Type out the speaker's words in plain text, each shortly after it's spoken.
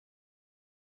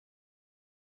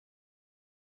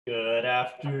Good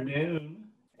afternoon,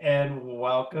 and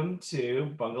welcome to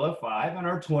Bungalow 5 and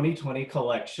our 2020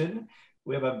 collection.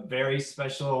 We have a very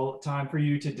special time for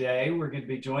you today. We're going to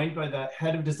be joined by the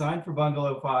head of design for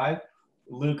Bungalow 5,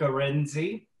 Luca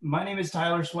Rensi. My name is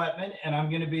Tyler Schwetman, and I'm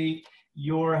going to be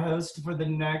your host for the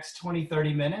next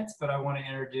 20-30 minutes, but I want to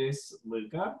introduce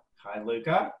Luca. Hi,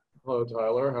 Luca. Hello,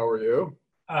 Tyler. How are you?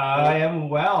 I am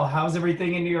well. How's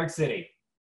everything in New York City?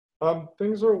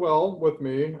 Things are well with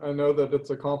me. I know that it's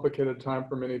a complicated time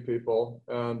for many people,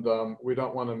 and we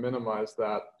don't want to minimize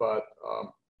that. But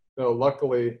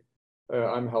luckily,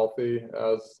 I'm healthy,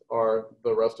 as are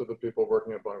the rest of the people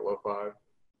working at Bungalow 5.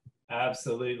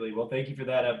 Absolutely. Well, thank you for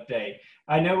that update.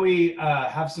 I know we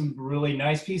have some really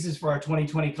nice pieces for our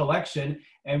 2020 collection,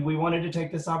 and we wanted to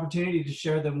take this opportunity to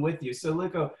share them with you. So,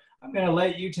 Luca, I'm going to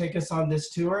let you take us on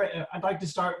this tour. I'd like to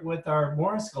start with our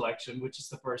Morris collection, which is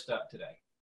the first up today.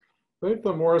 I think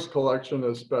the Morris collection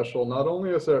is special. Not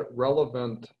only is it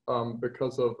relevant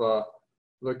because of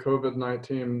the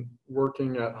COVID-19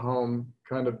 working at home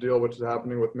kind of deal, which is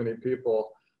happening with many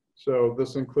people. So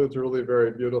this includes a really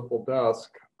very beautiful desk,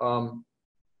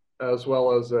 as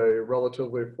well as a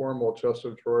relatively formal chest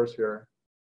of drawers here.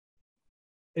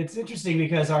 It's interesting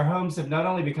because our homes have not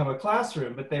only become a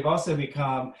classroom, but they've also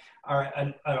become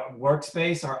a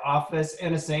workspace, our office,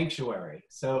 and a sanctuary.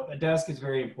 So a desk is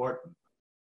very important.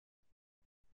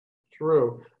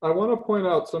 True. I want to point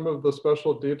out some of the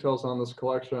special details on this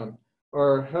collection.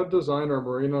 Our head designer,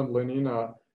 Marina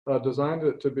Lenina, designed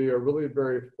it to be a really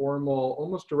very formal,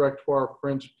 almost directoire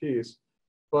French piece,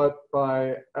 but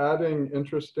by adding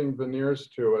interesting veneers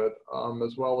to it,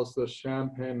 as well as this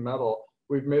champagne metal,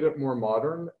 we've made it more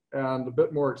modern and a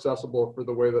bit more accessible for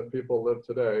the way that people live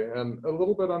today, and a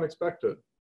little bit unexpected.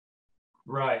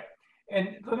 Right.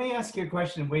 And let me ask you a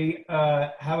question. We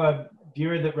have a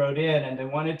viewer that wrote in and they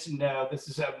wanted to know, this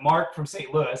is Mark from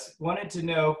St. Louis, wanted to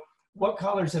know what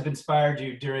colors have inspired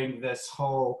you during this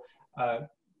whole,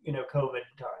 COVID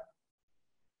time?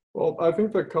 Well, I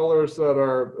think the colors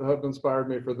that have inspired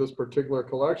me for this particular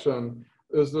collection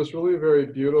is this really very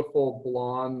beautiful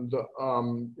blonde,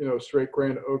 straight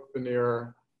grain oak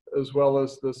veneer, as well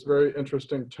as this very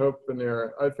interesting taupe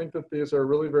veneer. I think that these are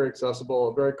really very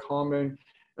accessible, very calming,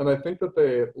 and I think that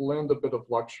they lend a bit of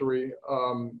luxury,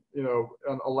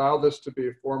 and allow this to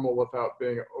be formal without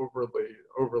being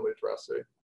overly dressy.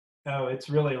 Oh, it's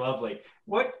really lovely.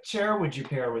 What chair would you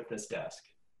pair with this desk?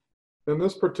 In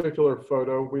this particular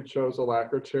photo, we chose a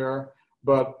lacquer chair,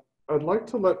 but I'd like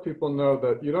to let people know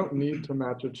that you don't need to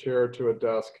match a chair to a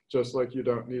desk, just like you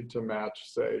don't need to match,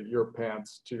 say, your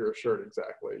pants to your shirt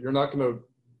exactly. You're not going to,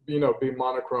 be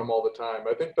monochrome all the time.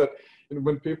 I think that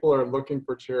when people are looking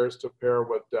for chairs to pair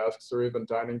with desks or even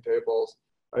dining tables,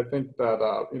 I think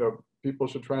that, people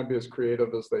should try and be as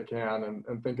creative as they can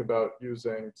and think about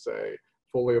using, say,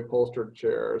 fully upholstered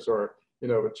chairs, or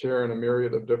a chair in a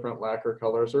myriad of different lacquer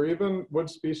colors, or even wood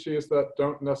species that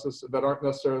aren't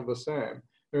necessarily the same.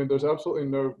 I mean, there's absolutely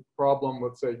no problem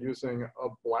with, say, using a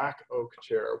black oak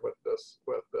chair with this,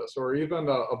 or even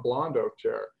a blonde oak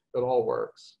chair. It all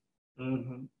works.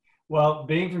 Mm-hmm. Well,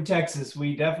 being from Texas,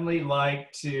 we definitely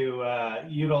like to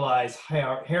utilize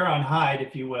hair on hide,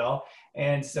 if you will.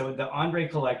 And so the Andre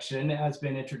collection has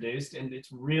been introduced, and it's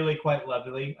really quite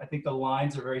lovely. I think the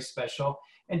lines are very special.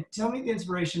 And tell me the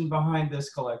inspiration behind this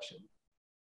collection.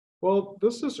 Well,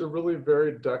 this is a really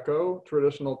very deco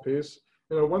traditional piece.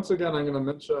 Once again, I'm going to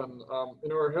mention,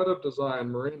 our head of design,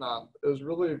 Marina, is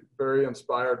really very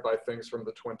inspired by things from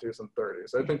the 20s and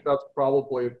 30s. I think that's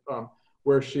probably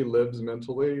where she lives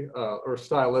mentally, or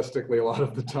stylistically a lot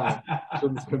of the time,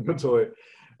 shouldn't say mentally.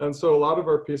 And so a lot of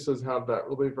our pieces have that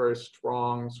really very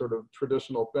strong sort of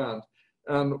traditional bent.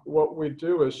 And what we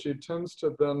do is she tends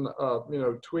to then,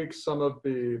 tweak some of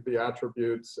the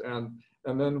attributes, and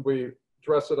then we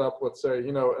dress it up with, say,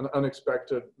 an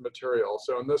unexpected material.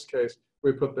 So in this case,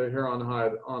 we put the hair on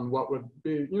hide on what would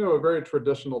be, a very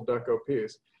traditional deco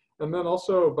piece. And then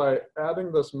also by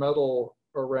adding this metal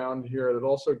around here, it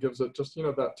also gives it just,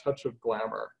 that touch of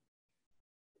glamour.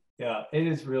 Yeah,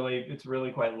 it's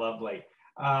really quite lovely.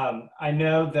 I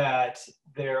know that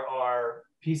there are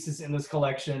pieces in this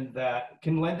collection that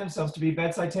can lend themselves to be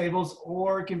bedside tables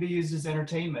or can be used as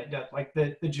entertainment, like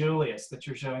the Julius that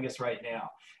you're showing us right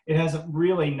now. It has a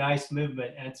really nice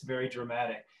movement and it's very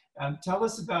dramatic. Tell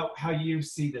us about how you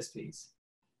see this piece.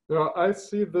 I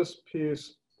see this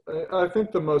piece, I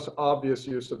think the most obvious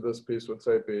use of this piece would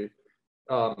say be,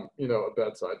 a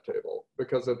bedside table,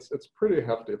 because it's pretty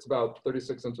hefty. It's about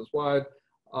 36 inches wide.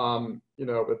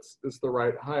 It's the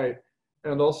right height.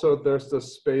 And also there's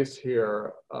this space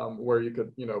here where you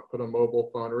could, put a mobile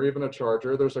phone or even a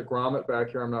charger. There's a grommet back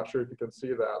here. I'm not sure if you can see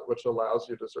that, which allows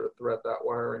you to sort of thread that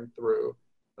wiring through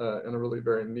in a really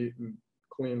very neat and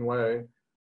clean way.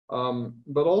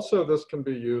 But also this can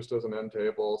be used as an end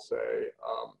table, say,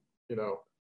 you know,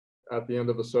 at the end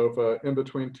of the sofa, in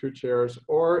between two chairs,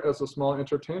 or as a small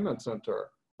entertainment center.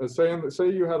 Say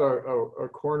you had a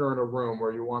corner in a room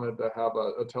where you wanted to have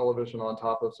a television on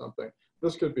top of something.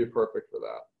 This could be perfect for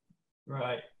that.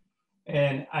 Right.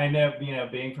 And I know,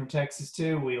 being from Texas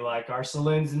too, we like our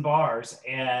saloons and bars,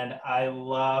 and I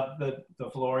love the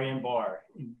Florian bar.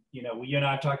 You and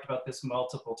I have talked about this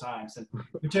multiple times, and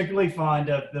particularly fond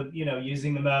of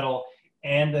using the metal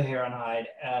and the hair and hide.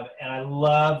 And I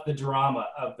love the drama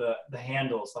of the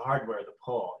handles, the hardware, the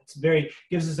pull.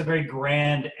 Gives us a very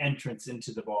grand entrance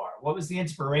into the bar. What was the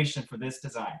inspiration for this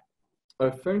design?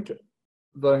 I think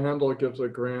the handle gives a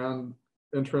grand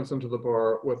entrance into the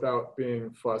bar without being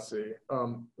fussy.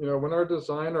 When our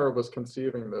designer was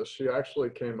conceiving this, she actually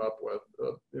came up with,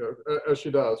 as she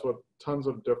does, with tons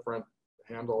of different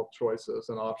handle choices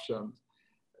and options.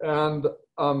 And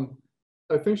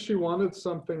I think she wanted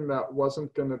something that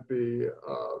wasn't going to be,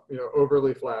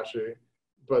 overly flashy,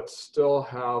 but still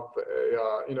have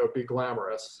be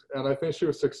glamorous. And I think she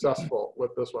was successful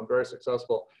with this one, very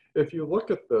successful. If you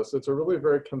look at this, it's a really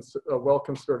very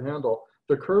well-considered handle.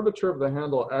 The curvature of the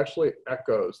handle actually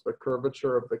echoes the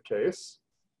curvature of the case.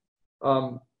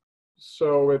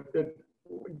 So it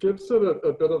gives it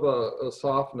a bit of a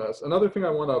softness. Another thing I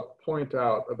want to point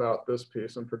out about this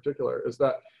piece in particular is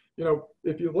that,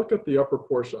 if you look at the upper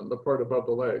portion, the part above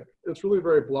the leg, it's really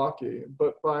very blocky,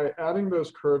 but by adding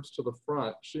those curves to the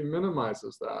front, she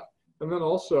minimizes that. And then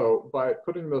also by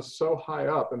putting this so high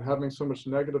up and having so much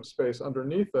negative space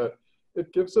underneath it,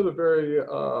 it gives it a very,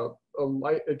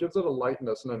 it gives it a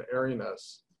lightness and an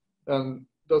airiness, and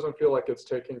doesn't feel like it's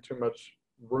taking too much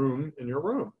room in your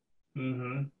room.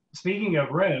 Mm-hmm. Speaking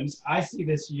of rooms, I see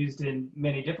this used in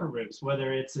many different rooms,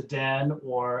 whether it's a den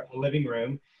or a living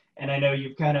room. And I know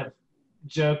you've kind of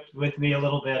joked with me a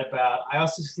little bit about, I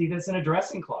also see this in a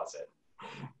dressing closet.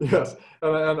 Yes,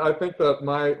 and I think that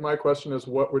my question is,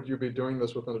 what would you be doing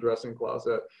this with in a dressing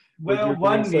closet? Well,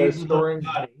 one needs a little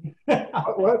toddy.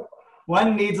 What?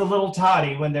 One needs a little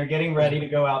toddy when they're getting ready to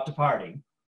go out to party.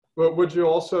 But would you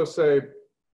also say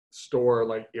store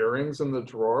like earrings in the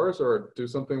drawers or do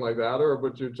something like that, or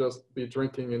would you just be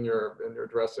drinking in your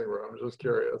dressing room? I'm just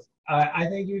curious. I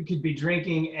think you could be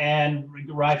drinking and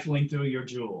rifling through your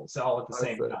jewels all at the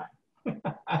same time.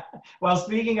 Well,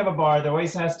 speaking of a bar, there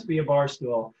always has to be a bar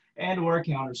stool or a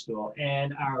counter stool,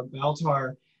 and our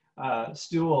Baltar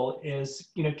stool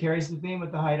carries the theme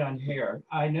with the height on hair.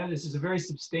 I know this is a very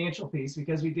substantial piece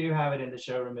because we do have it in the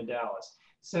showroom in Dallas.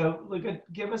 So Luca,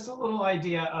 give us a little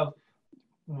idea of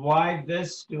why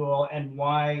this stool and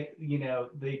why,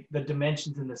 the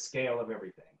dimensions and the scale of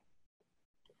everything.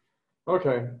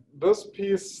 Okay, this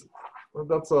piece,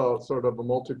 that's a sort of a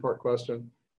multi-part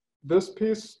question. This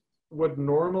piece would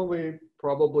normally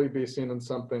probably be seen in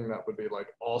something that would be like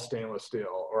all stainless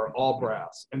steel or all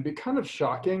brass and be kind of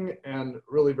shocking and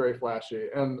really very flashy.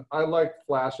 And I like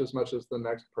flash as much as the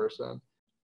next person,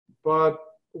 but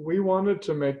we wanted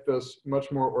to make this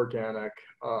much more organic,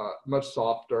 much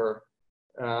softer,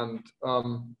 and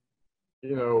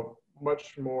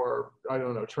much more, I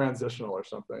don't know, transitional or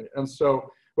something. And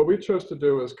so what we chose to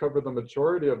do is cover the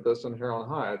majority of this in hair on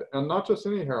hide, and not just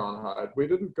any hair on hide. We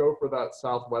didn't go for that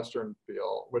Southwestern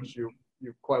feel, which you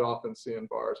quite often see in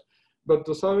bars, but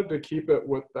decided to keep it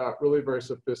with that really very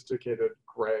sophisticated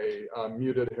gray,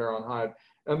 muted hair on hide.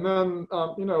 And then,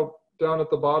 down at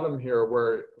the bottom here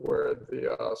where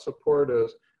the support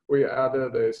is, we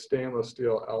added a stainless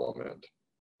steel element,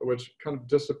 which kind of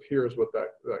disappears with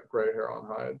that gray hair on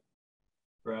hide.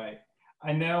 Right.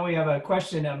 I know we have a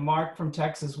question. Mark from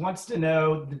Texas wants to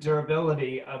know the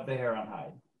durability of the hair on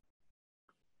hide.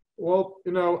 Well,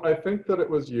 I think that it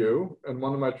was you in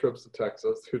one of my trips to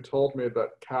Texas who told me that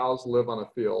cows live on a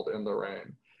field in the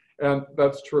rain. And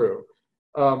that's true.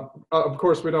 Of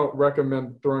course, we don't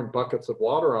recommend throwing buckets of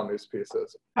water on these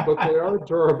pieces, but they are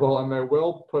durable and they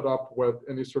will put up with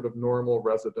any sort of normal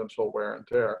residential wear and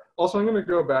tear. Also, I'm going to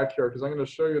go back here because I'm going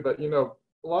to show you that,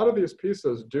 a lot of these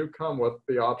pieces do come with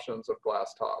the options of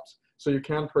glass tops. So you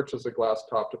can purchase a glass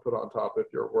top to put on top if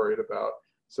you're worried about,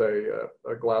 say,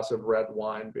 a glass of red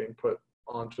wine being put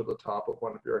onto the top of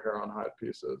one of your hair on hide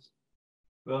pieces.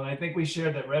 Well, I think we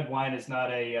shared that red wine is not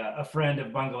a friend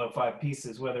of Bungalow 5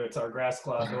 pieces, whether it's our grass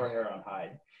cloth or hair on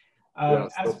hide.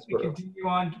 Yes, as we continue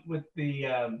on with the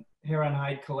hair on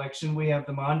hide collection, we have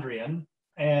the Mondrian,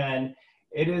 and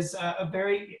it is a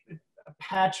very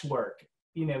patchwork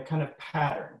kind of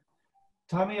pattern.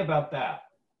 Tell me about that.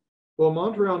 Well,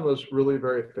 Mondrian was really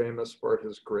very famous for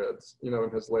his grids, in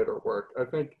his later work. I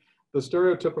think the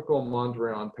stereotypical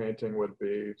Mondrian painting would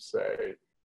be, say,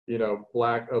 a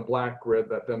black grid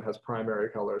that then has primary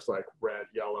colors like red,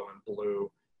 yellow, and blue,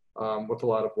 with a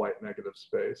lot of white negative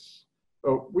space.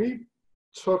 We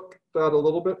took that a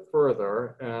little bit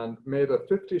further and made a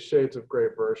 50 Shades of Grey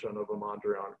version of a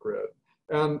Mondrian grid.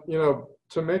 And,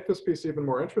 to make this piece even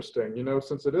more interesting,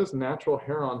 since it is natural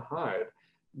hair on hide,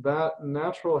 that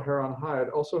natural hair on hide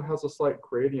also has a slight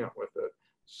gradient with it.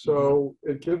 So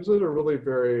it gives it a really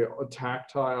very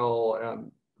tactile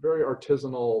and very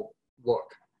artisanal look,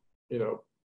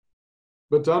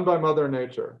 but done by Mother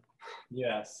Nature.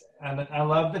 Yes, and I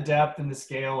love the depth and the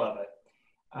scale of it.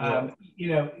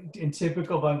 In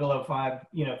typical Bungalow 5,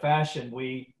 fashion,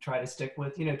 we try to stick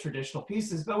with, traditional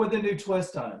pieces, but with a new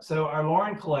twist on them. So our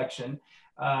Lauren collection,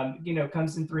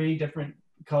 comes in 3 different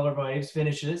color waves,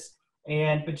 finishes,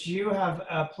 but you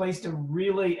have placed a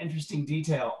really interesting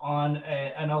detail on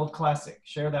an old classic.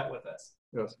 Share that with us.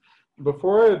 Yes.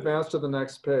 Before I advance to the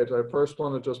next page, I first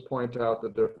want to just point out the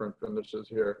different finishes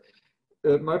here.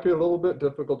 It might be a little bit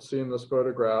difficult to see in this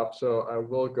photograph, so I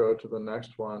will go to the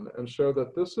next one and show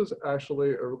that this is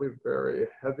actually a really very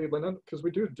heavy linen, because we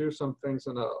do some things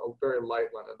in a very light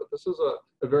linen, but this is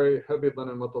a very heavy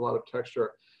linen with a lot of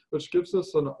texture, which gives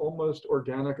us an almost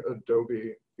organic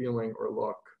adobe feeling or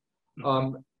look.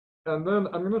 And then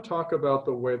I'm going to talk about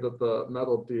the way that the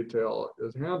metal detail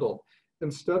is handled.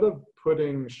 Instead of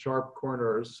putting sharp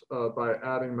corners by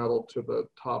adding metal to the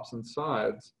tops and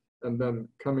sides, and then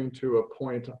coming to a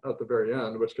point at the very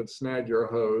end, which could snag your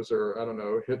hose or, I don't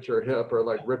know, hit your hip or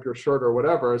like rip your shirt or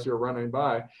whatever as you're running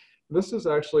by. This is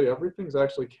actually, everything's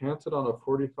actually canted on a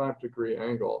 45-degree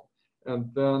angle. And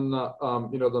then,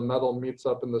 the metal meets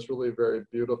up in this really very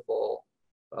beautiful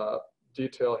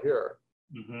detail here.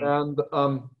 And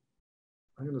I'm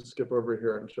going to skip over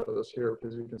here and show this here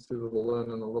because you can see the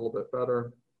linen a little bit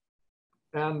better.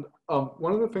 And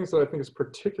one of the things that I think is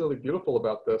particularly beautiful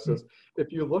about this is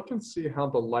if you look and see how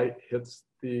the light hits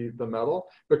the metal,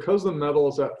 because the metal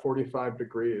is at 45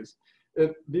 degrees,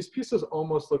 these pieces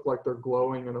almost look like they're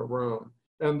glowing in a room.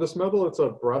 And this metal, it's a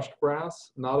brushed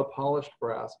brass, not a polished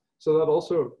brass. So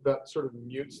that sort of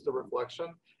mutes the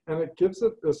reflection, and it gives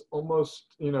it this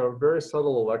almost, very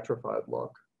subtle electrified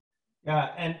look. Yeah,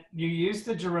 and you use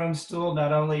the Jerome stool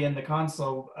not only in the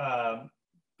console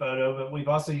photo, but we've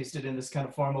also used it in this kind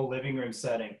of formal living room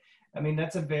setting. I mean,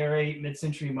 that's a very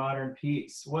mid-century modern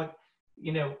piece.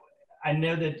 I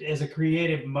know that as a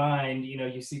creative mind,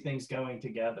 you see things going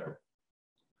together.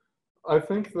 I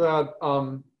think that,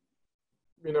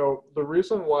 the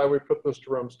reason why we put this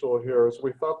Jerome stool here is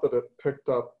we thought that it picked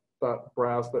up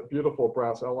that beautiful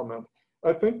brass element.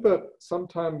 I think that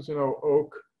sometimes,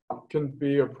 oak can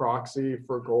be a proxy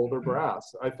for gold or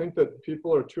brass. I think that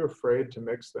people are too afraid to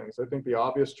mix things. I think the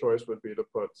obvious choice would be to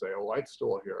put, say, a light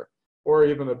stool here, or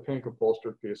even a pink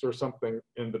upholstered piece or something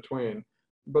in between.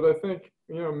 But I think,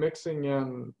 mixing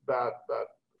in that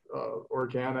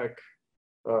organic,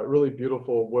 really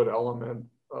beautiful wood element,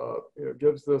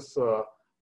 gives this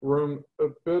room a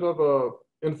bit of a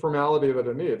informality that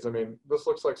it needs. I mean, this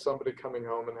looks like somebody coming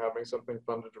home and having something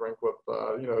fun to drink with,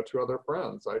 2 other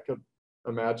friends. I could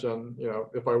imagine,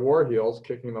 if I wore heels,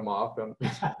 kicking them off and,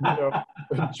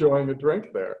 enjoying a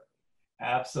drink there.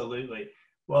 Absolutely.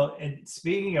 Well, and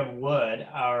speaking of wood,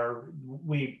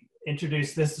 we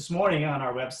introduced this morning on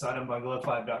our website on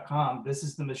bungalow5.com. This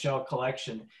is the Michelle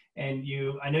collection. And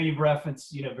I know you've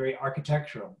referenced, very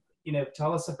architectural.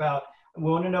 Tell us about, we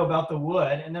want to know about the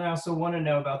wood, and then I also want to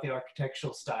know about the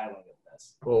architectural styling of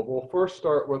this. Well, we'll first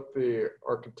start with the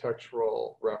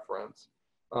architectural reference.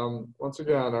 Once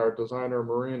again, our designer,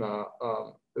 Marina,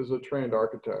 is a trained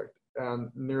architect, and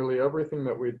nearly everything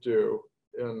that we do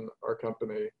in our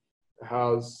company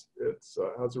has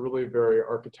a really very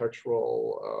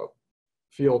architectural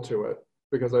feel to it.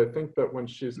 Because I think that when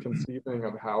she's conceiving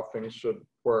of how things should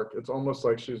work, it's almost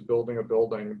like she's building a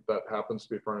building that happens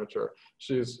to be furniture.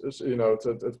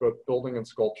 It's both building and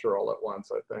sculpture all at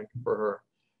once, I think, for her.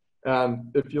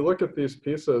 And if you look at these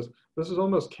pieces, this is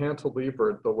almost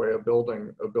cantilevered the way a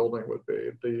building would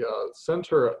be. The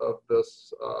center of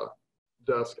this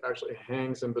desk actually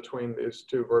hangs in between these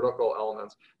 2 vertical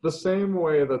elements, the same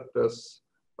way that this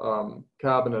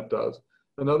cabinet does.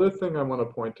 Another thing I want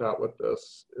to point out with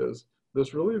this is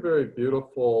this really very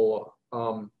beautiful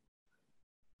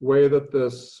way that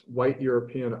this white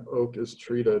European oak is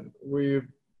treated. We've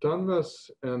done this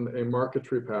in a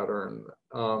marquetry pattern,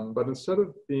 but instead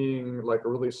of being like a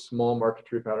really small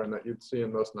marquetry pattern that you'd see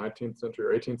in most 19th century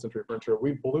or 18th century furniture,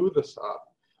 we blew this up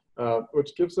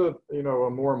which gives it, a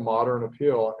more modern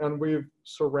appeal. And we've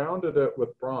surrounded it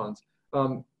with bronze.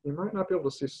 You might not be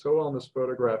able to see so well in this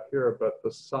photograph here, but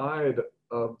the side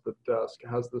of the desk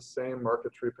has the same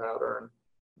marquetry pattern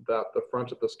that the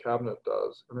front of this cabinet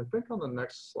does. And I think on the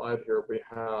next slide here, we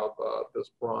have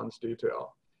this bronze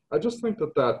detail. I just think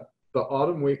that the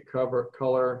autumn wheat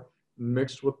color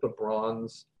mixed with the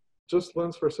bronze just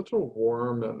lends for such a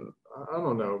warm and, I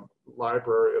don't know,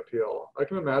 library appeal. I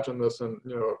can imagine this in,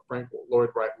 a Frank Lloyd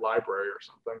Wright library or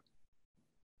something.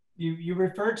 You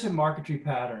referred to marquetry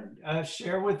pattern.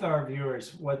 Share with our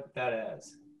viewers what that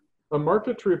is. A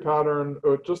marquetry pattern,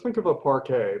 just think of a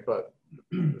parquet, but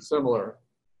similar.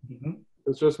 Mm-hmm.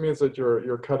 It just means that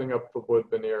you're cutting up the wood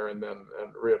veneer and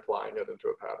reapplying it into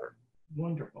a pattern.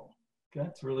 Wonderful.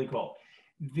 That's really cool.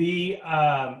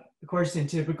 Of course, in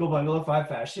typical Bungalow 5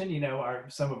 fashion,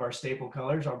 some of our staple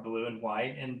colors are blue and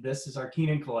white, and this is our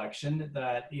Keenan collection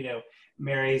that,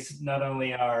 marries not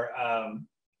only our,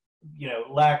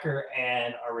 lacquer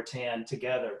and our rattan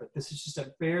together, but this is just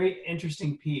a very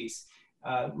interesting piece.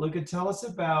 Luca, tell us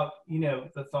about,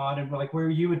 the thought and like where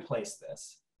you would place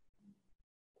this.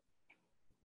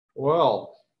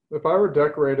 Well, if I were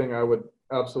decorating, I would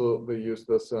absolutely use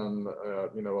this in,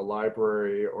 a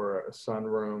library or a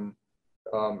sunroom,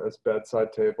 as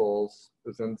bedside tables,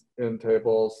 as in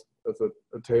tables, as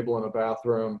a table in a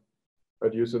bathroom.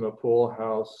 I'd use it in a pool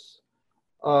house.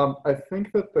 I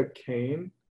think that the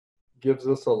cane gives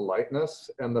us a lightness,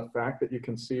 and the fact that you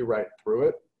can see right through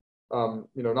it. Not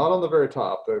on the very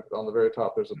top. On the very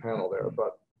top, there's a panel there,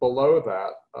 but below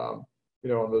that, on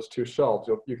those two shelves,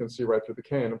 you can see right through the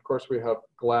cane. Of course, we have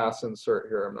glass insert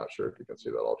here. I'm not sure if you can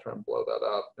see that. I'll try and blow that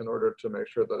up in order to make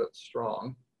sure that it's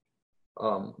strong.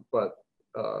 I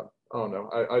don't know.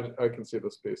 I can see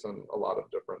this piece in a lot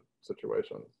of different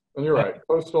situations. And you're right,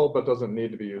 coastal, but doesn't need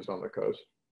to be used on the coast.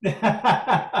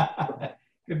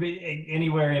 Could be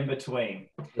anywhere in between.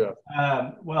 Yeah.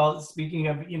 Well, speaking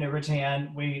of,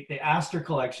 rattan, the Astor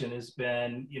collection has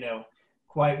been,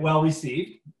 quite well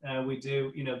received. We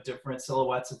do, different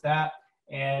silhouettes of that.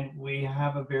 And we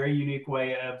have a very unique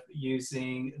way of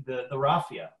using the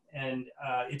raffia. And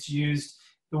it's used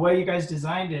the way you guys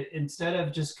designed it, instead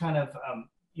of just kind of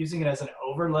using it as an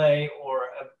overlay or,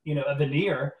 a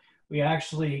veneer, we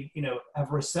actually,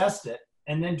 have recessed it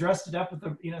and then dressed it up with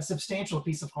a, substantial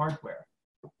piece of hardware.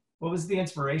 What was the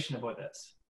inspiration of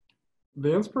this?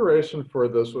 The inspiration for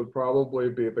this would probably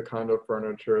be the kind of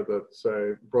furniture that,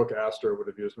 say, Brooke Astor would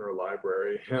have used in her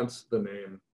library, hence the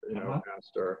name,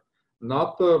 Astor.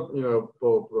 Not the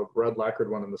red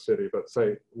lacquered one in the city, but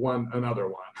say another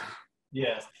one.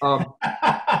 Yes.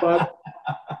 But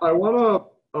I want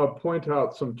to point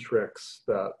out some tricks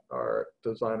that our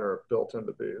designer built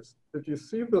into these. If you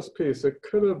see this piece, it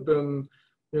could have been,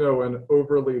 an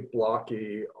overly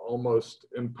blocky, almost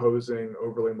imposing,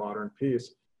 overly modern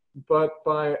piece. But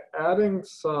by adding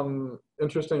some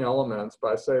interesting elements,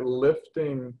 by say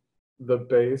lifting the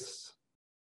base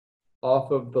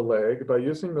off of the leg, by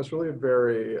using this really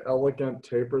very elegant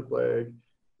tapered leg,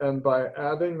 and by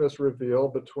adding this reveal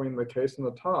between the case and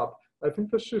the top, I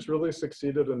think that she's really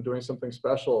succeeded in doing something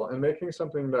special and making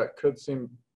something that could seem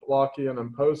blocky and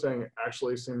imposing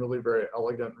actually seem really very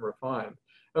elegant and refined.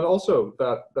 And also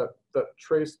that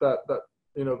trace that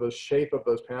the shape of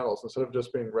those panels, instead of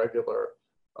just being regular,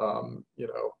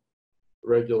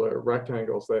 regular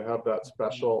rectangles, they have that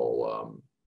special,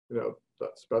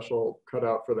 that special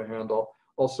cutout for the handle.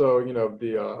 Also,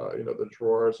 the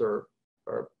drawers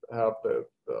have the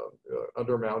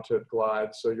undermounted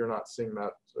glides, so you're not seeing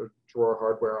that sort of drawer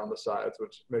hardware on the sides,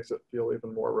 which makes it feel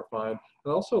even more refined.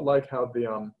 And I also like how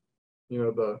the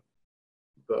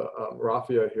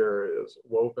raffia here is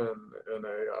woven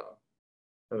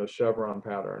in a chevron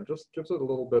pattern. Just gives it a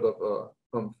little bit of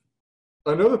a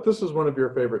I know that this is one of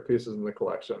your favorite pieces in the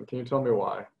collection. Can you tell me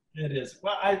why? It is.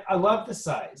 Well, I love the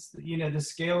size. The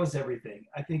scale is everything.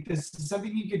 I think this is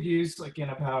something you could use like in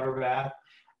a powder bath.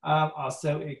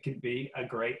 Also, it could be a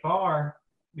great bar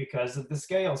because of the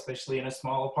scale, especially in a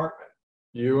small apartment.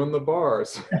 You and the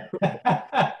bars.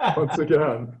 Once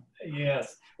again.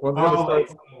 Yes. Well, I'm going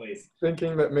to start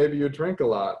thinking that maybe you drink a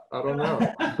lot. I don't know.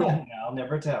 I'll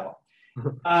never tell.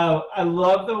 I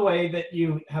love the way that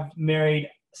you have married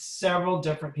several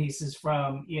different pieces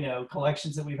from,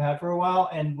 collections that we've had for a while,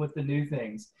 and with the new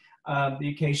things.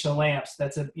 The acacia lamps,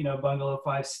 that's a, Bungalow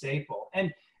 5 staple.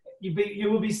 And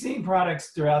you will be seeing products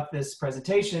throughout this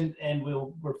presentation, and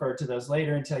we'll refer to those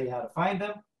later and tell you how to find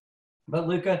them. But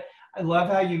Luca, I love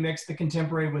how you mix the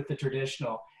contemporary with the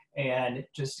traditional and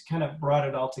just kind of brought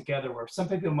it all together, where some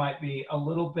people might be a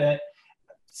little bit,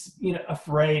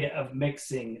 afraid of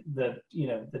mixing the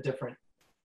different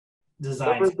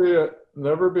designs.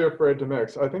 Never be afraid to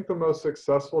mix. I think the most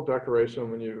successful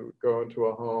decoration when you go into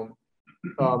a home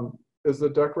is the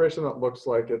decoration that looks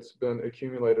like it's been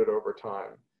accumulated over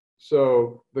time.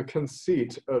 So the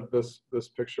conceit of this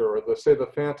picture, or say the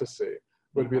fantasy,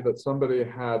 would be that somebody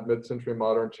had mid-century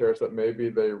modern chairs that maybe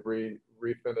they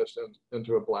refinished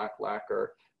into a black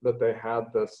lacquer, that they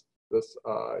had this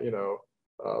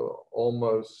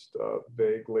almost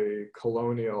vaguely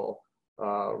colonial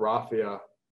raffia,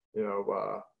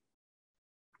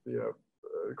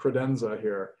 credenza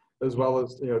here, as well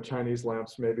as Chinese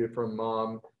lamps maybe from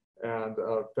mom, and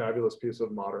a fabulous piece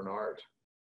of modern art.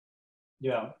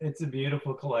 Yeah, it's a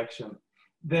beautiful collection.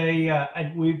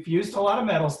 We've used a lot of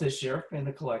metals this year in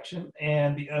the collection,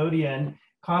 and the Odeon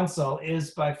console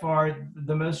is by far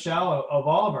the most shallow of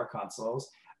all of our consoles.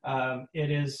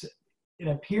 It is in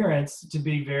appearance to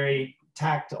be very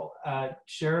tactile.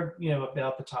 Share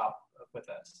about the top with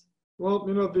us. Well,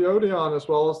 the Odeon, as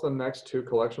well as the next two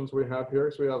collections we have here,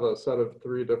 because we have a set of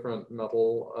 3 different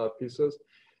metal pieces,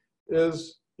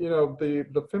 is,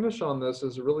 the finish on this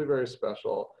is really very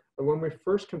special. And when we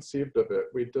first conceived of it,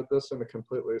 we did this in a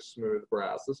completely smooth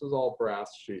brass. This is all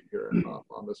brass sheet here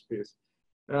on this piece.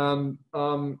 And,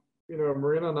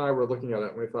 Marina and I were looking at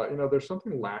it and we thought, there's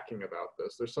something lacking about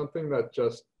this. There's something that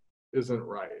just isn't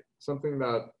right. Something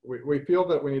that we feel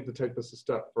that we need to take this a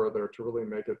step further to really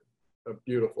make it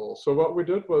beautiful. So what we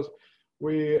did was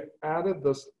we added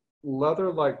this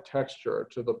leather-like texture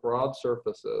to the broad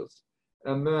surfaces,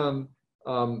 and then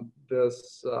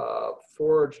this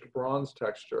forged bronze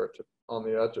texture on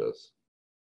the edges.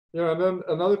 And then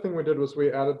another thing we did was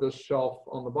we added this shelf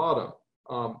on the bottom.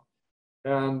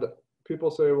 And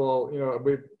people say, well,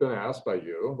 we've been asked by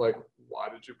you, like, why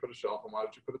did you put a shelf and why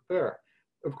did you put it there?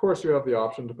 Of course, you have the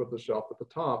option to put the shelf at the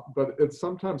top, but it's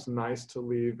sometimes nice to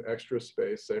leave extra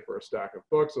space, say for a stack of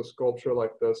books, a sculpture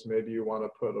like this, maybe you want to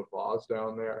put a vase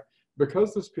down there.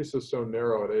 Because this piece is so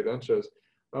narrow at 8 inches,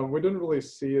 we didn't really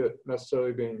see it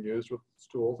necessarily being used with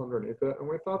stools underneath it, and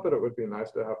we thought that it would be nice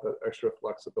to have that extra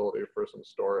flexibility for some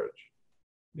storage.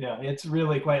 Yeah, it's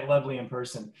really quite lovely in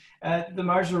person. The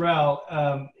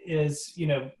Margerelle is,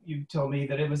 you told me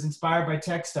that it was inspired by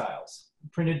textiles,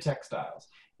 printed textiles.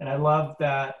 And I love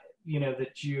that,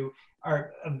 that you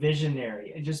are a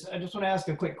visionary. I just want to ask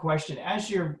a quick question. As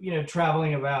you're,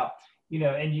 traveling about,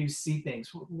 and you see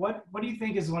things, what do you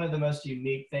think is one of the most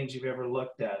unique things you've ever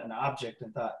looked at, an object,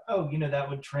 and thought, oh, that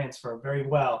would transfer very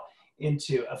well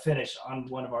into a finish on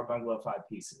one of our Bungalow 5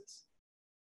 pieces?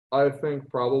 I think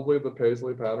probably the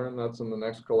paisley pattern that's in the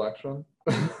next collection.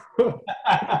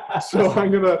 So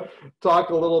I'm going to talk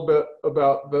a little bit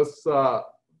about this,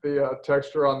 the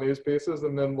texture on these pieces,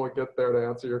 and then we'll get there to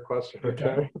answer your question,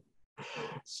 okay?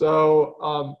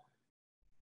 So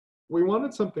we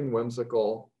wanted something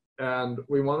whimsical, and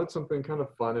we wanted something kind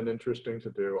of fun and interesting to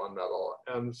do on metal.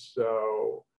 And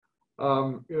so,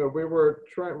 we were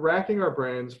racking our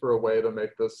brains for a way to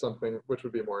make this something which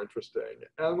would be more interesting.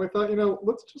 And we thought,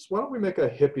 why don't we make a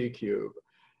hippie cube?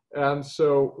 And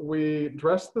so we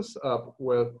dressed this up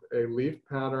with a leaf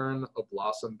pattern, a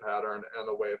blossom pattern, and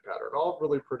a wave pattern, all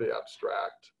really pretty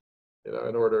abstract,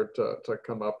 in order to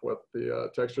come up with the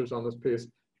textures on this piece.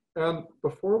 And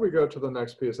before we go to the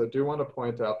next piece, I do want to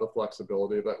point out the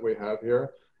flexibility that we have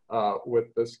here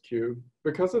with this cube.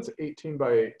 Because it's 18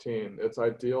 by 18, it's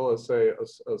ideal as, say,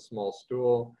 a small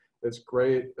stool. It's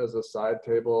great as a side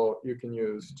table. You can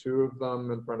use 2 of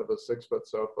them in front of a 6-foot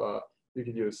sofa. You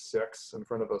could use 6 in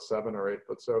front of a 7 or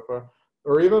 8-foot sofa,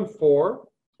 or even 4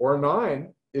 or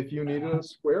 9 if you needed a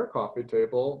square coffee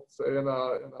table, say in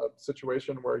a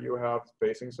situation where you have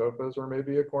facing sofas or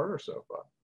maybe a corner sofa.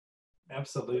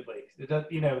 Absolutely.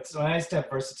 It's nice to have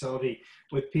versatility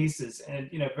with pieces, and,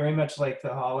 very much like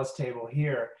the Hollis table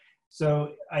here.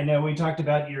 So I know we talked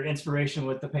about your inspiration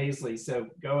with the paisley, so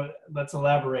let's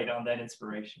elaborate on that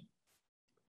inspiration.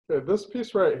 Okay, this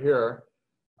piece right here,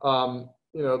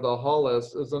 the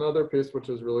Hollis is another piece which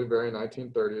is really very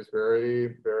 1930s,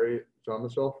 very, very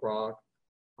Jean-Michel Franck,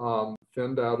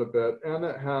 thinned out a bit, and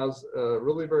it has a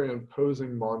really very imposing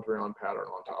Mondrian pattern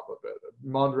on top of it,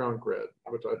 Mondrian grid,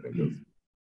 which I think is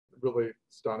really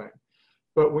stunning.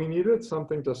 But we needed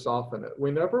something to soften it.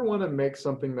 We never want to make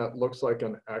something that looks like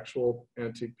an actual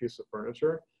antique piece of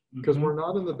furniture, because we're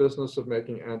not in the business of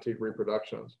making antique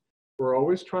reproductions. We're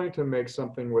always trying to make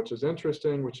something which is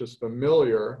interesting, which is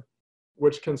familiar,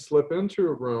 which can slip into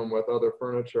a room with other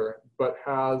furniture, but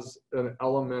has an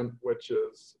element which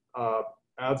is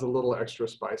adds a little extra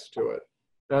spice to it.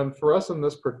 And for us in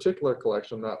this particular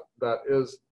collection, that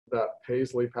is that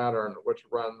paisley pattern which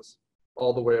runs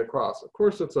all the way across. Of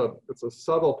course, it's a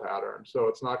subtle pattern, so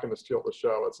it's not going to steal the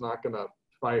show. It's not going to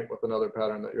fight with another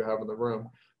pattern that you have in the room,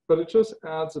 but it just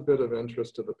adds a bit of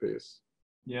interest to the piece.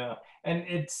 Yeah, and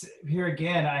it's here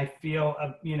again. I feel,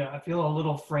 I feel a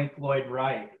little Frank Lloyd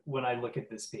Wright when I look at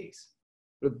this piece.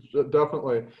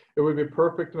 Definitely, it would be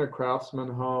perfect in a craftsman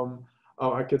home.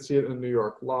 I could see it in a New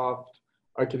York loft.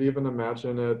 I could even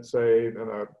imagine it, say, in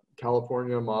a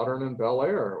California Modern in Bel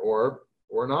Air, or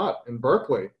not in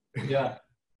Berkeley. Yeah,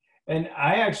 and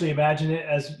I actually imagine it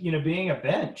as being a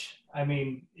bench. I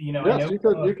mean, I Yes, know you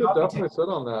could coffee definitely table. sit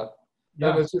on that.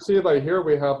 And Yeah. as you see, like here,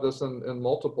 we have this in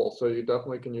multiple, so you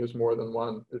definitely can use more than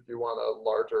one if you want a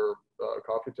larger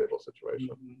coffee table situation.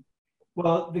 Mhm.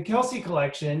 Well, the Kelsey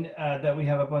collection that we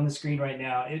have up on the screen right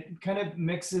now, it kind of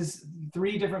mixes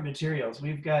three different materials.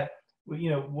 We've got,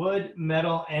 wood,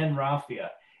 metal, and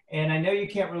raffia. And I know you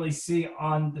can't really see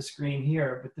on the screen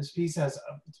here, but this piece has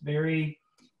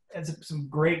some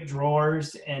great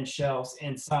drawers and shelves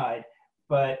inside.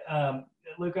 But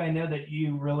Luca, I know that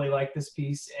you really like this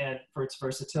piece and for its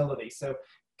versatility. So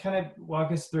kind of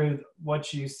walk us through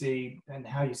what you see and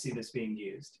how you see this being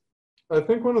used. I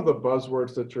think one of the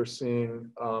buzzwords that you're seeing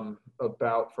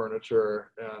about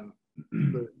furniture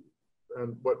the,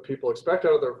 and what people expect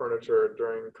out of their furniture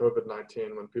during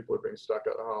COVID-19 when people are being stuck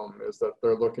at home is that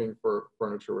they're looking for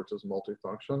furniture which is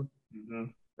multifunction. Mm-hmm.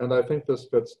 And I think this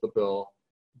fits the bill.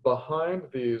 Behind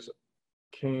these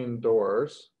cane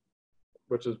doors,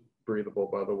 which is breathable,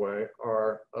 by the way,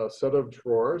 are a set of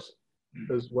drawers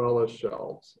as well as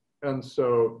shelves. And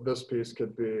so this piece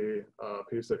could be a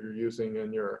piece that you're using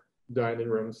in your dining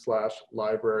room slash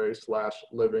library slash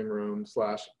living room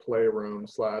slash playroom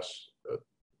slash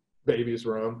baby's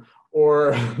room,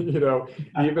 or,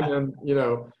 even in,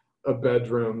 a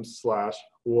bedroom slash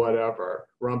whatever,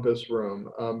 rumpus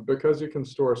room, because you can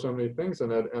store so many things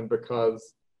in it. And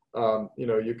because,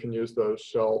 you can use those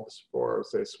shelves for,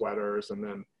 say, sweaters, and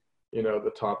then,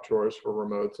 the top drawers for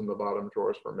remotes and the bottom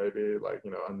drawers for maybe like,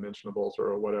 unmentionables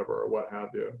or whatever, or what have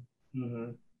you.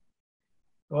 Mm-hmm.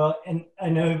 Well, and I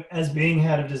know as being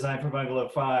head of design for Bungalow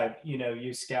 5,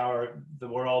 you scour the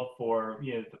world for,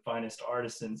 the finest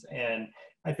artisans. And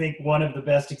I think one of the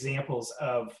best examples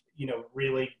of,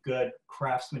 really good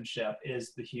craftsmanship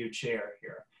is the Hue chair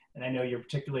here. And I know you're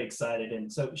particularly excited. And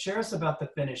so share us about the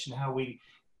finish and how we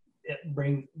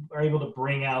are able to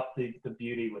bring out the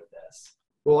beauty with this.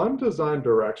 Well, I'm design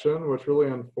direction, which really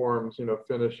informs,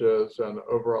 finishes and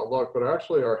overall look, but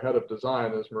actually our head of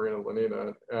design is Marina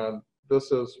Lanina, and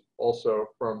this is also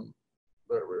from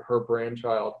her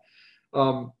brainchild.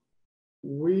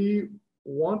 We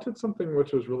wanted something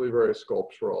which was really very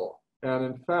sculptural. And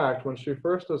in fact, when she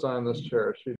first designed this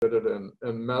chair, she did it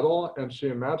in metal, and she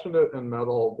imagined it in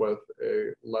metal with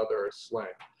a leather sling.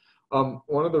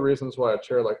 One of the reasons why a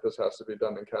chair like this has to be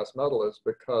done in cast metal is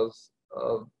because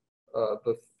of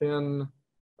the thin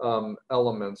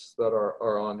elements that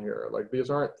are on here. Like, these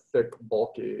aren't thick,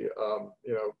 bulky,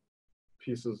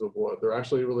 pieces of wood. They're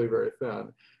actually really very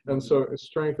thin. And so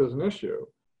strength is an issue.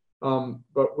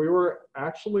 But we were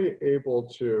actually able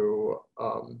to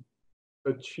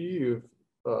achieve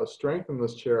strength in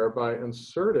this chair by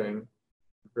inserting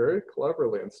very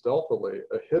cleverly and stealthily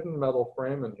a hidden metal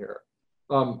frame in here.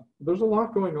 There's a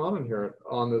lot going on in here,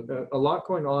 a lot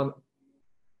going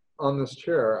on this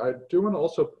chair. I do want to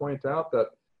also point out that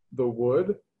the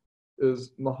wood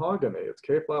is mahogany. It's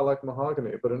Cape lilac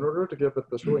mahogany, but in order to give it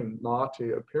this really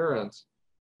knotty appearance,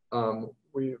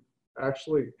 we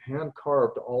actually hand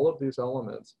carved all of these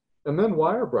elements and then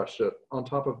wire brushed it on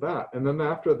top of that. And then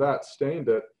after that, stained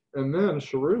it and then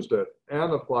cherused it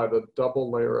and applied a double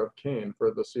layer of cane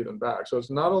for the seat and back. So it's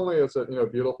not only is it,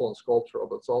 beautiful and sculptural,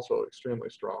 but it's also extremely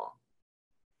strong.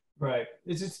 Right.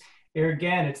 It's just, here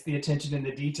again, it's the attention and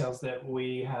the details that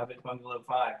we have at Bungalow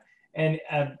 5. And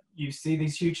you see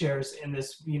these Hue chairs in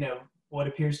this, what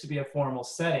appears to be a formal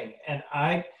setting. And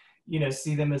I,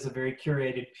 see them as a very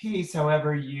curated piece.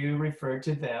 However, you refer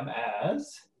to them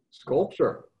as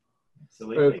sculpture.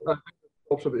 Absolutely. I think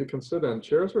sculpture that you can sit in.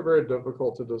 Chairs are very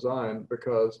difficult to design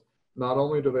because not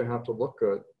only do they have to look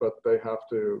good, but they have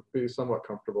to be somewhat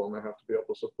comfortable and they have to be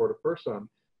able to support a person.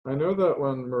 I know that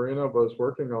when Marina was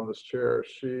working on this chair,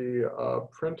 she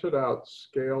printed out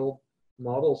scaled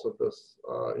models of this,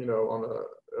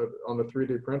 on a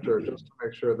 3D printer just to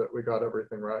make sure that we got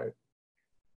everything right.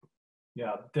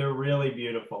 Yeah, they're really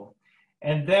beautiful.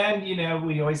 And then,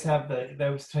 we always have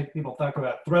those type people talk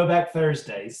about throwback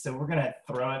Thursdays. So we're going to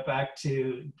throw it back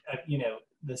to,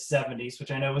 the 70s,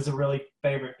 which I know was a really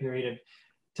favorite period of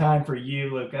time for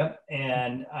you, Luca.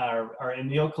 And our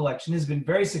Emile collection has been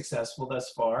very successful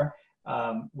thus far.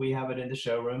 We have it in the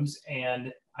showrooms,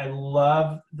 and I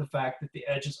love the fact that the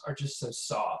edges are just so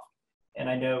soft. And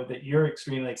I know that you're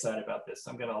extremely excited about this.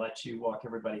 So I'm going to let you walk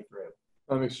everybody through.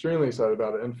 I'm extremely excited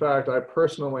about it. In fact, I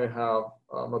personally have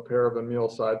a pair of Emile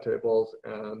side tables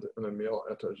and an Emile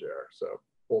etagere. So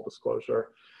full disclosure.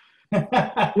 You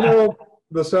know,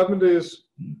 the 70s,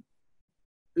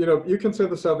 you know, you can say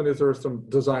the 70s, there were some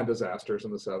design disasters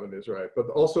in the 70s, right? But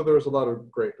also there was a lot of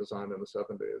great design in the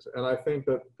 70s. And I think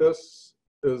that this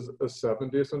is a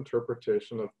 70s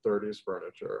interpretation of 30s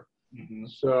furniture. Mm-hmm.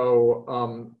 So,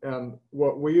 and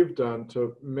what we've done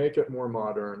to make it more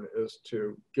modern is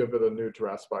to give it a new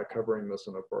dress by covering this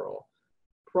in a burl.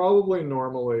 Probably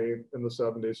normally in the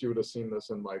 70s, you would have seen this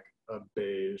in like a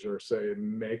beige or say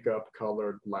makeup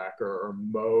colored lacquer or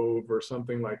mauve or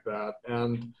something like that.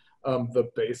 And the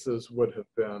bases would have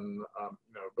been,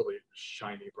 you know, really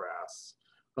shiny brass.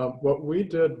 What we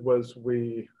did was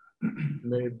we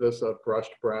made this a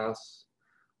brushed brass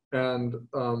and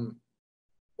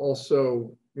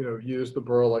also, you know, use the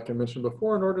burl, like I mentioned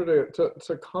before, in order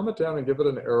to calm it down and give it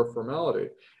an air of formality.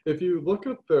 If you look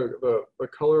at the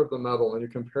color of the metal and you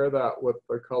compare that with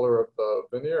the color of the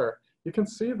veneer, you can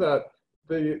see that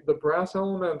the brass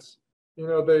elements, you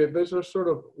know, they just sort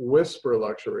of whisper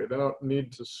luxury. They don't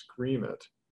need to scream it.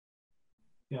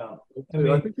 Yeah,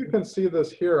 I think you can see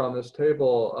this here on this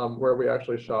table where we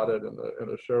actually shot it in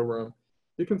the showroom.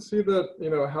 You can see that,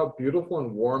 you know, how beautiful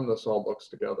and warm this all looks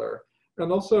together. And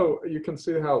also you can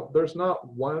see how there's not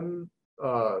one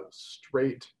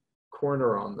straight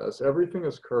corner on this. Everything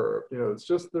is curved. You know, it's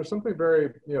just, there's something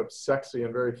very, you know, sexy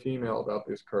and very female about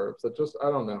these curves that just,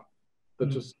 I don't know, that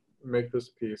just make this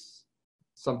piece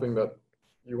something that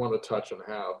you want to touch and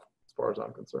have, as far as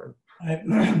I'm concerned.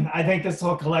 I think this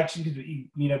whole collection could be,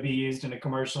 you know, be used in a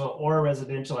commercial or a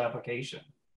residential application.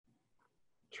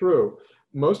 True.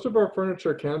 Most of our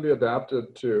furniture can be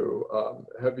adapted to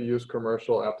heavy use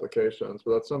commercial applications,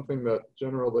 but that's something that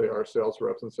generally our sales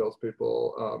reps and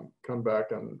salespeople come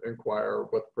back and inquire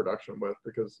with production with,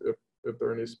 because if there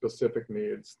are any specific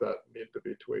needs that need to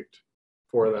be tweaked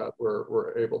for that,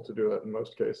 we're able to do that in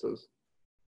most cases.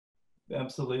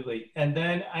 Absolutely. And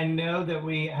then I know that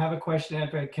we have a question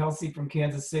after Kelsey from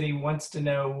Kansas City wants to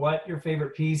know what your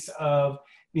favorite piece of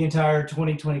the entire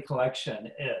 2020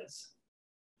 collection is.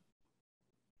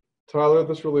 Tyler,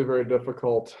 this is really very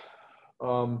difficult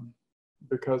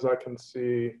because I can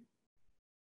see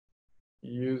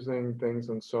using things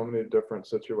in so many different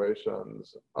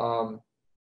situations.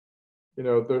 You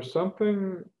know, there's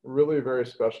something really very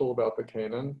special about the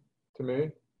Canaan to me,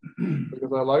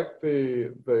 because I like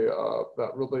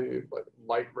that really like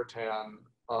light rattan,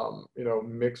 you know,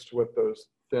 mixed with those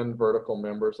thin vertical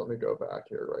members. Let me go back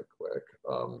here right quick.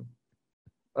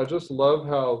 I just love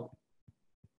how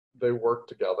they work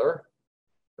together,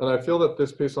 and I feel that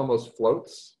this piece almost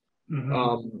floats.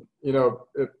 You know,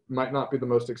 it might not be the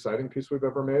most exciting piece we've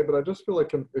ever made, but I just feel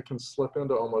like it can slip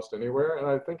into almost anywhere, and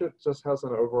I think it just has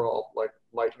an overall like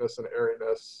lightness and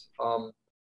airiness, you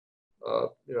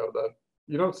know, that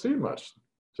you don't see much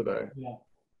today. Yeah,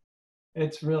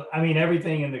 it's real. I mean,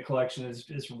 everything in the collection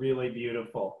is really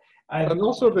beautiful. And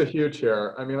also the huge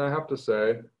hair. I mean, I have to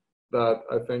say that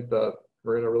I think that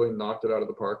Marina really knocked it out of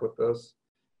the park with this.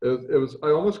 It was, I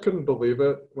almost couldn't believe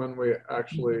it when we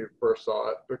actually first saw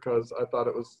it, because I thought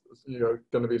it was, you know,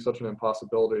 going to be such an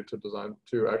impossibility to design,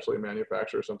 to actually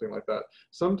manufacture something like that.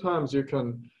 Sometimes you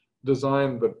can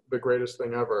design the greatest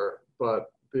thing ever, but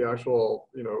the actual,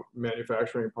 you know,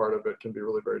 manufacturing part of it can be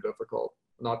really very difficult,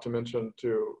 not to mention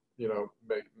to, you know,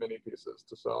 make mini pieces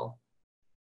to sell.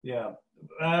 Yeah.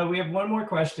 We have one more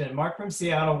question. Mark from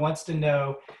Seattle wants to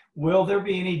know, will there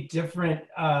be any different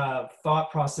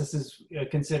thought processes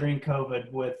considering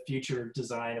COVID with future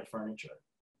design of furniture?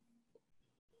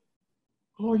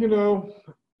 Well, you know,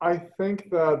 I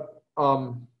think that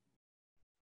I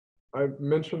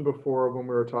mentioned before when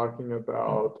we were talking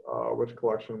about which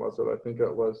collection was it? I think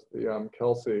it was the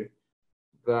Kelsey,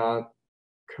 that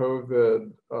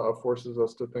COVID forces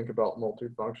us to think about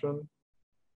multifunction.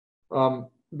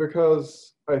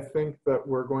 Because I think that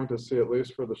we're going to see, at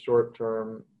least for the short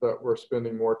term, that we're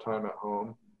spending more time at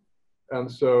home.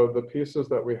 And so the pieces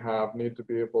that we have need to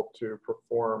be able to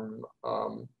perform,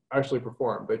 actually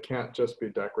perform. They can't just be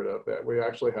decorative. We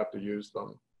actually have to use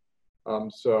them.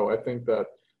 So I think that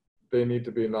they need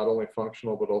to be not only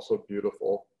functional, but also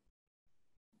beautiful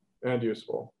and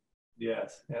useful.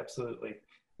 Yes, absolutely.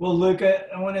 Well, Luca,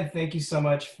 I want to thank you so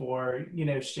much for, you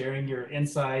know, sharing your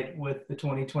insight with the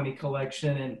 2020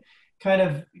 collection and kind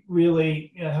of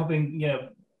really, you know, helping, you know,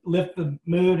 lift the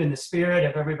mood and the spirit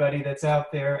of everybody that's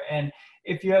out there. And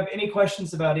if you have any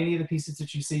questions about any of the pieces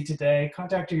that you see today,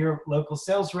 contact your local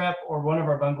sales rep or one of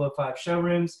our Bungalow 5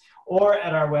 showrooms, or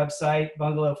at our website,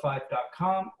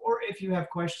 bungalow5.com, or or if you have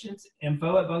questions,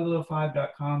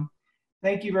 info@bungalow5.com.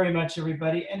 Thank you very much,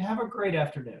 everybody, and have a great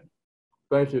afternoon.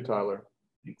 Thank you, Tyler.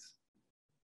 Thanks.